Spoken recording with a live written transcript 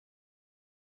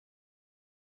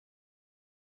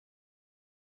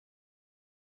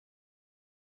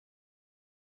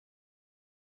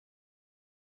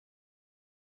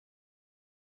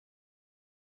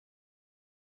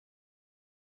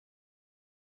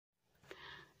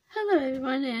Hello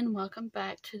everyone and welcome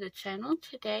back to the channel.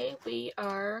 Today we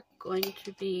are going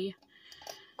to be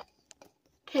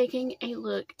taking a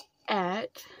look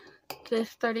at this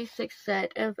 36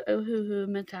 set of Ohuhu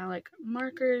Metallic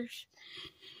Markers,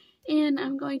 and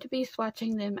I'm going to be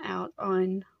swatching them out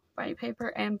on white paper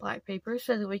and black paper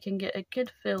so that we can get a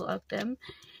good feel of them,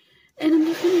 and I'm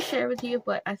just going to share with you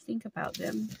what I think about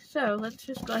them. So let's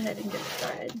just go ahead and get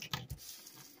started.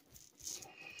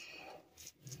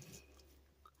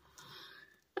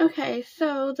 Okay,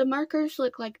 so the markers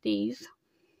look like these.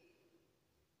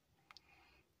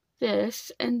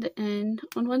 And then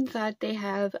on one side they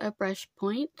have a brush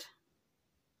point,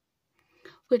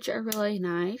 which are really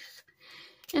nice.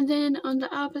 And then on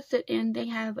the opposite end they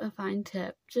have a fine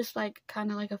tip, just like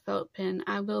kind of like a felt pen.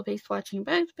 I will be swatching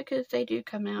both because they do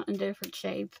come out in different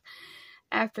shades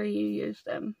after you use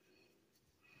them.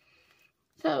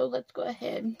 So let's go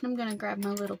ahead. I'm going to grab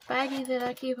my little baggie that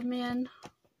I keep them in.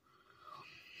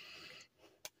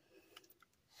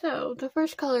 So the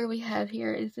first color we have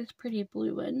here is this pretty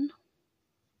blue one.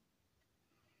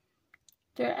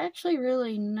 They're actually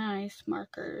really nice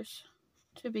markers,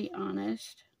 to be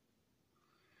honest.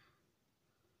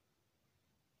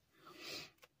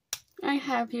 I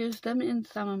have used them in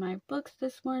some of my books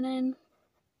this morning,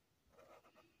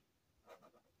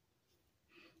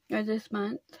 or this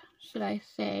month, should I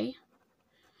say.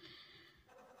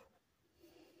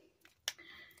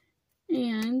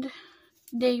 And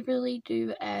they really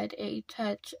do add a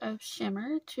touch of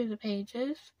shimmer to the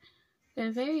pages.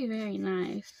 They're very, very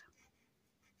nice.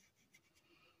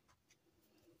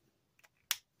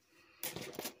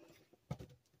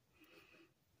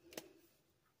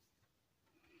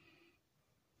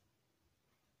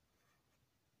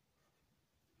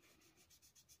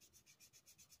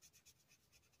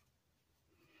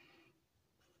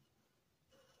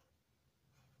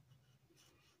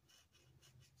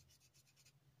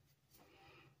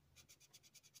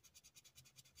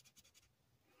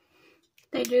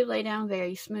 They do lay down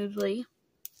very smoothly.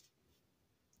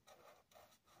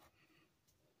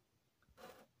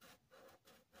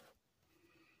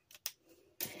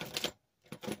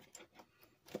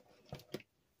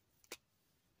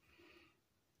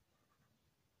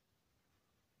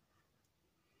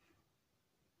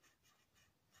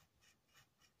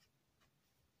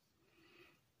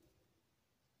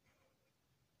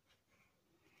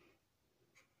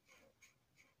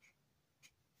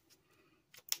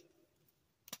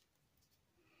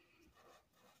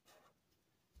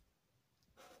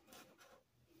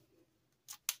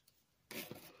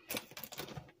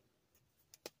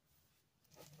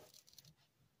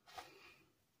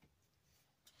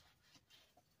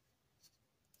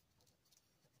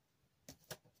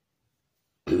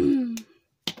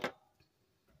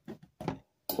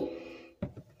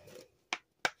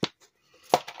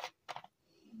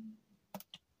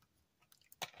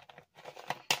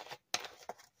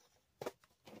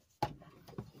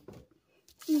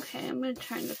 Okay, I'm going to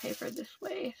turn the paper this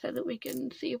way so that we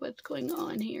can see what's going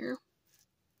on here.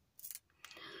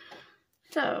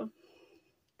 So,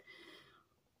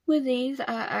 with these, I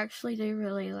actually do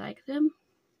really like them.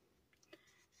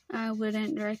 I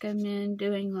wouldn't recommend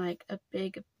doing like a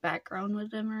big background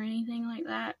with them or anything like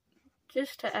that,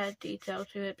 just to add detail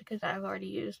to it, because I've already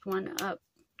used one up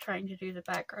trying to do the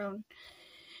background,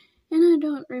 and I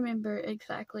don't remember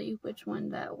exactly which one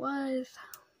that was.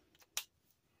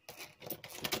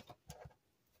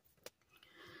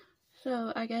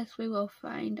 So I guess we will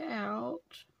find out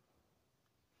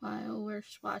while we're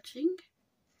swatching.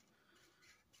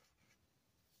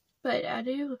 But I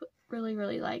do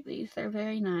really like these. They're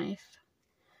very nice.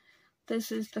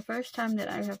 This is the first time that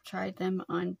I have tried them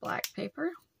on black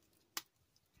paper.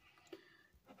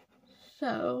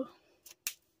 So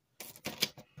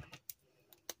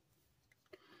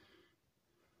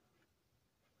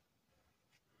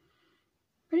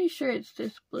pretty sure it's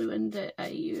this blue one that I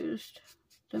used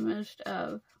the most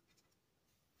of,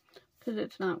 because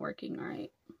it's not working right.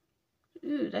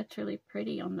 Ooh, that's really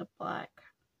pretty on the black.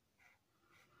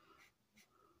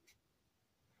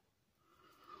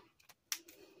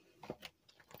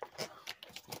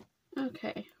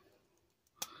 Okay,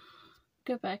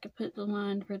 go back and put the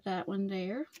line for that one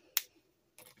there.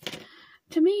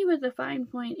 To me, with the fine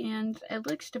point ends, it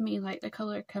looks to me like the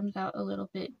color comes out a little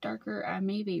bit darker. I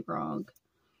may be wrong,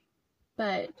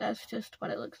 but that's just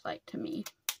what it looks like to me.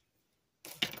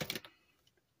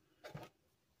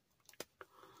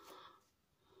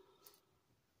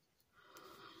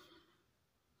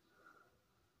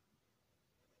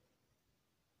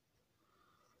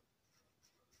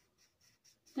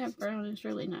 That brown is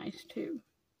really nice too.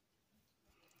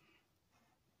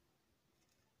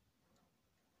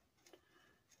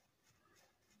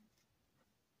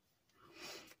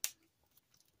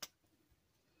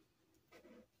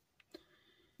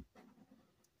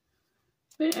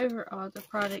 But overall, the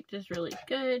product is really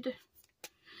good.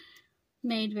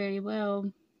 Made very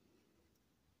well.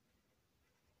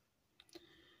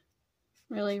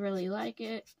 Really like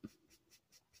it.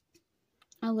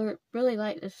 I really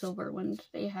like the silver ones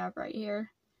they have right here.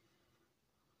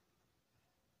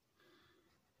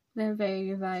 They're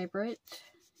very vibrant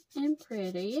and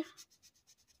pretty.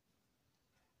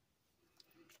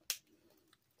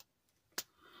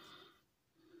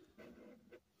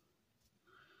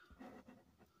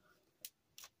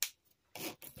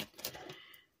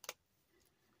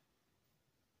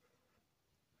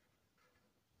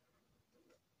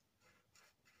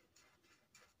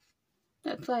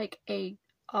 That's like a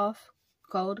off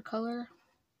gold color.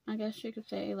 I guess you could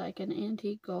say like an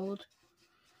antique gold.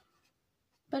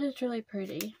 But it's really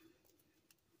pretty.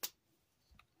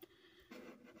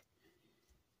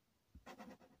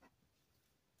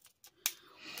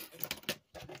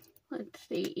 Let's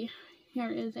see.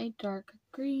 Here is a dark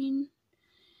green.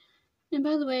 And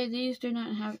by the way, these do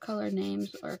not have color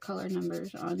names or color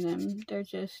numbers on them. They're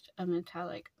just a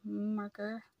metallic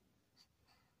marker.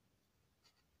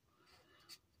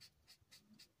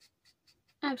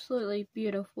 Absolutely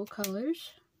beautiful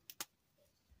colors.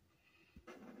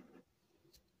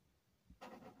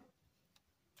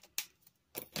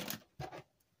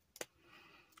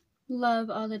 Love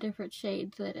all the different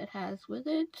shades that it has with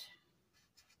it.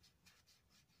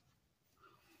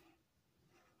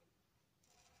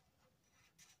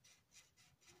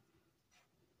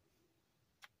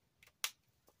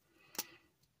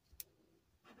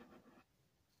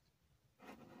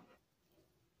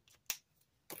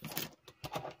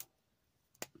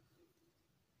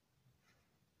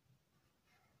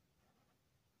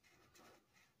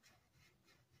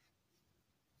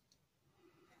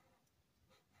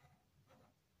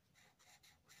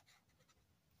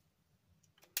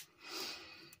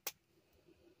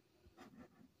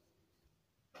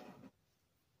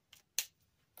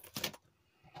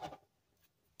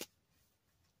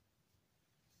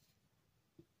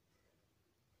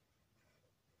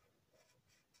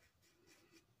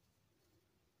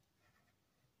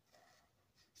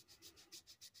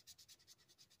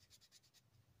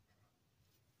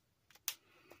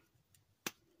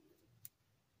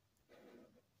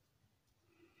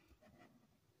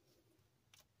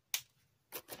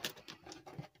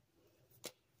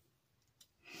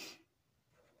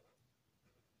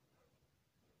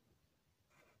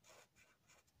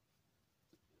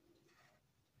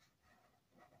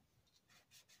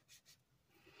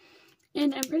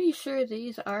 And I'm pretty sure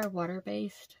these are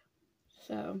water-based,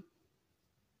 so.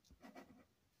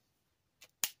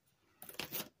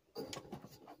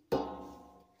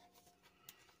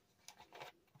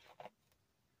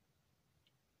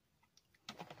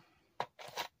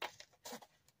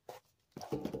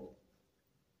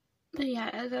 But yeah,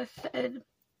 as I said,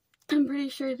 I'm pretty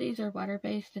sure these are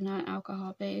water-based and not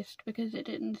alcohol-based because it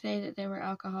didn't say that they were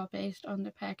alcohol-based on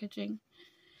the packaging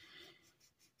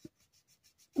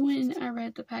when I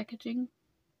read the packaging.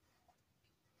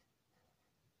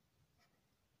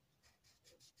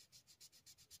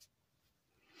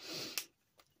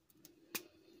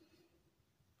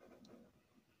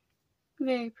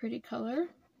 Very pretty color.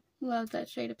 Love that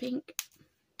shade of pink.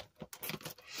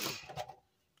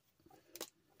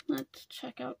 Let's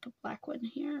check out the black one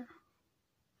here.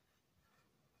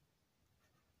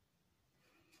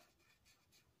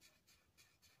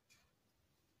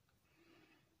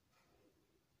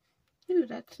 Ooh,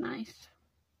 that's nice.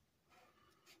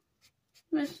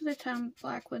 Most of the time,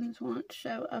 black ones won't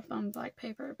show up on black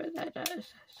paper, but that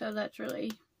does. So that's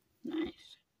really nice.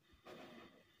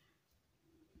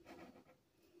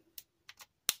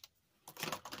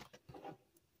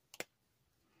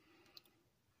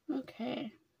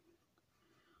 Okay.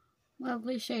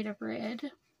 Lovely shade of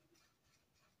red.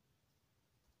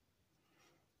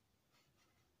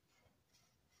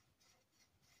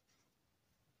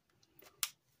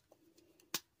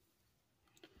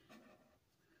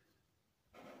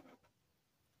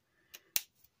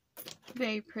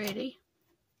 Very pretty.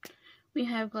 We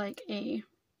have like a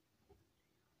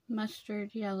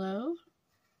mustard yellow.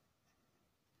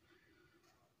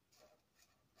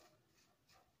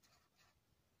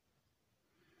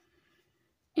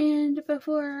 And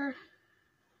before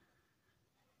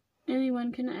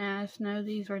anyone can ask, no,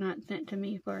 these were not sent to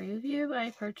me for review.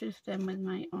 I purchased them with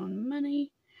my own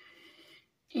money.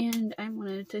 And I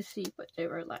wanted to see what they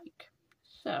were like.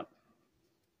 So.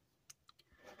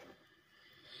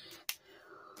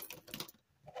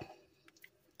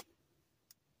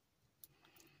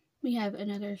 We have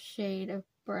another shade of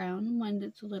brown, one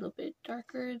that's a little bit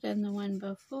darker than the one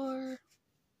before.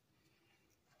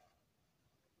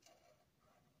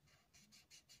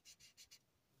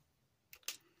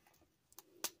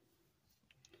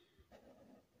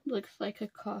 Looks like a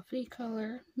coffee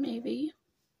color, maybe.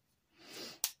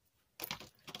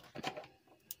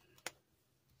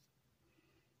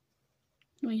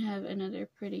 We have another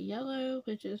pretty yellow,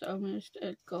 which is almost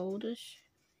a goldish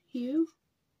hue.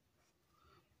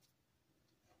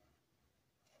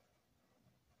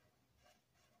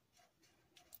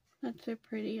 That's so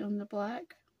pretty on the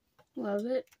black. Love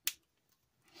it.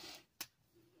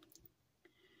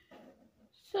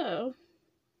 So,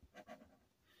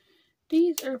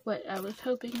 these are what I was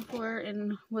hoping for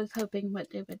and was hoping what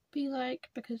they would be like,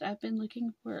 because I've been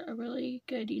looking for a really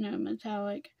good, you know,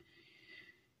 metallic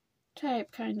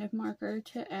type kind of marker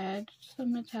to add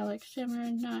some metallic shimmer,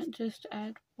 not just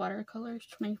add watercolors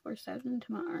 24/7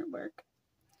 to my artwork.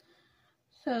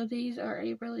 So these are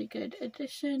a really good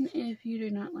addition if you do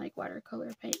not like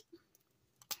watercolor paint.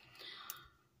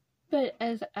 But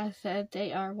as I said,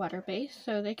 they are water-based,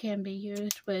 so they can be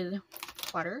used with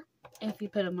water if you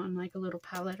put them on like a little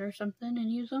palette or something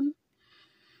and use them.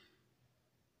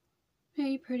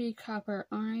 A pretty copper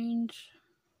orange.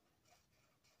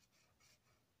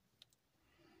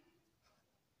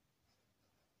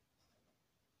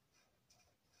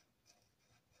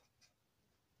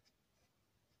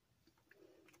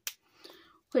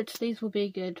 Which these will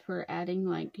be good for adding,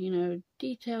 like, you know,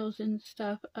 details and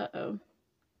stuff. Uh-oh.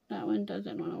 That one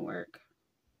doesn't want to work.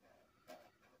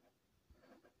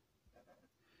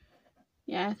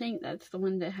 Yeah, I think that's the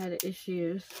one that had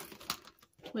issues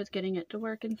with getting it to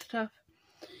work and stuff.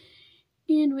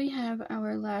 And we have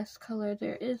our last color.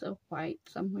 There is a white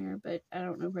somewhere, but I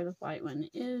don't know where the white one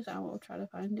is. I will try to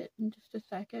find it in just a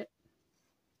second.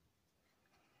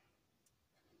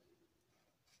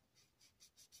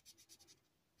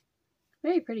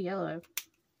 Very pretty yellow,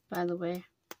 by the way.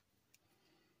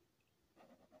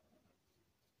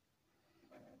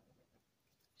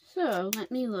 So, let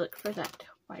me look for that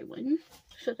white one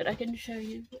so that I can show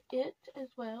you it as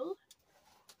well.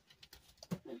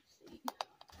 Let's see.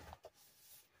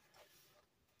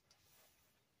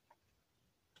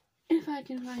 If I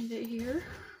can find it here.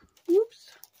 Whoops.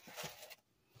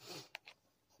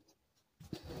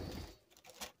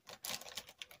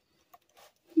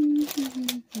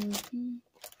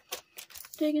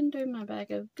 Digging through my bag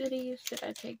of goodies that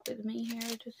I take with me here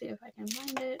to see if I can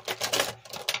find it.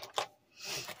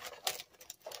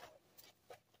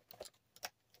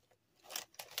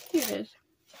 Here it is.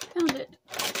 Found it.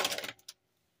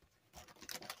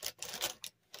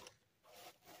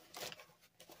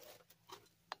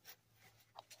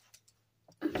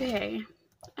 Okay.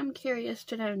 I'm curious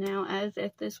to know now as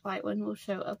if this white one will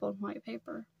show up on white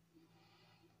paper.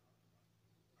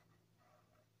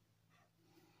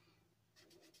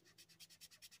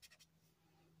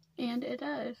 And it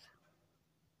does.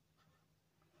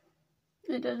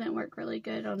 It doesn't work really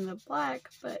good on the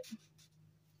black, but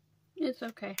it's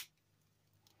okay.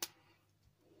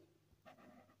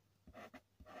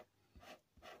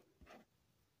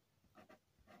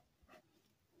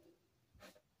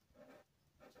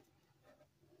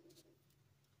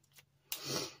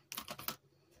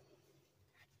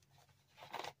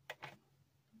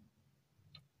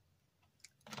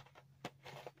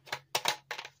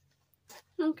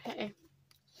 Okay,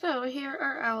 so here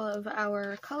are all of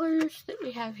our colors that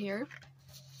we have here.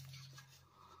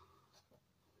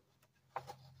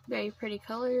 Very pretty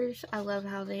colors. I love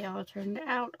how they all turned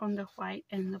out on the white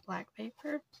and the black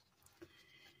paper.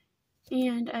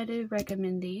 And I do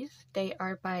recommend these. They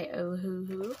are by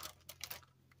Ohuhu.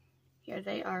 Here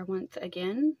they are once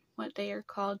again. What they are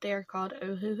called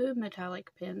Ohuhu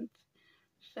Metallic Pens.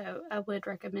 So I would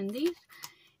recommend these.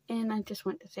 And I just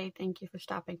want to say thank you for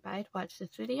stopping by to watch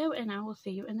this video, and I will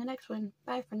see you in the next one.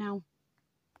 Bye for now.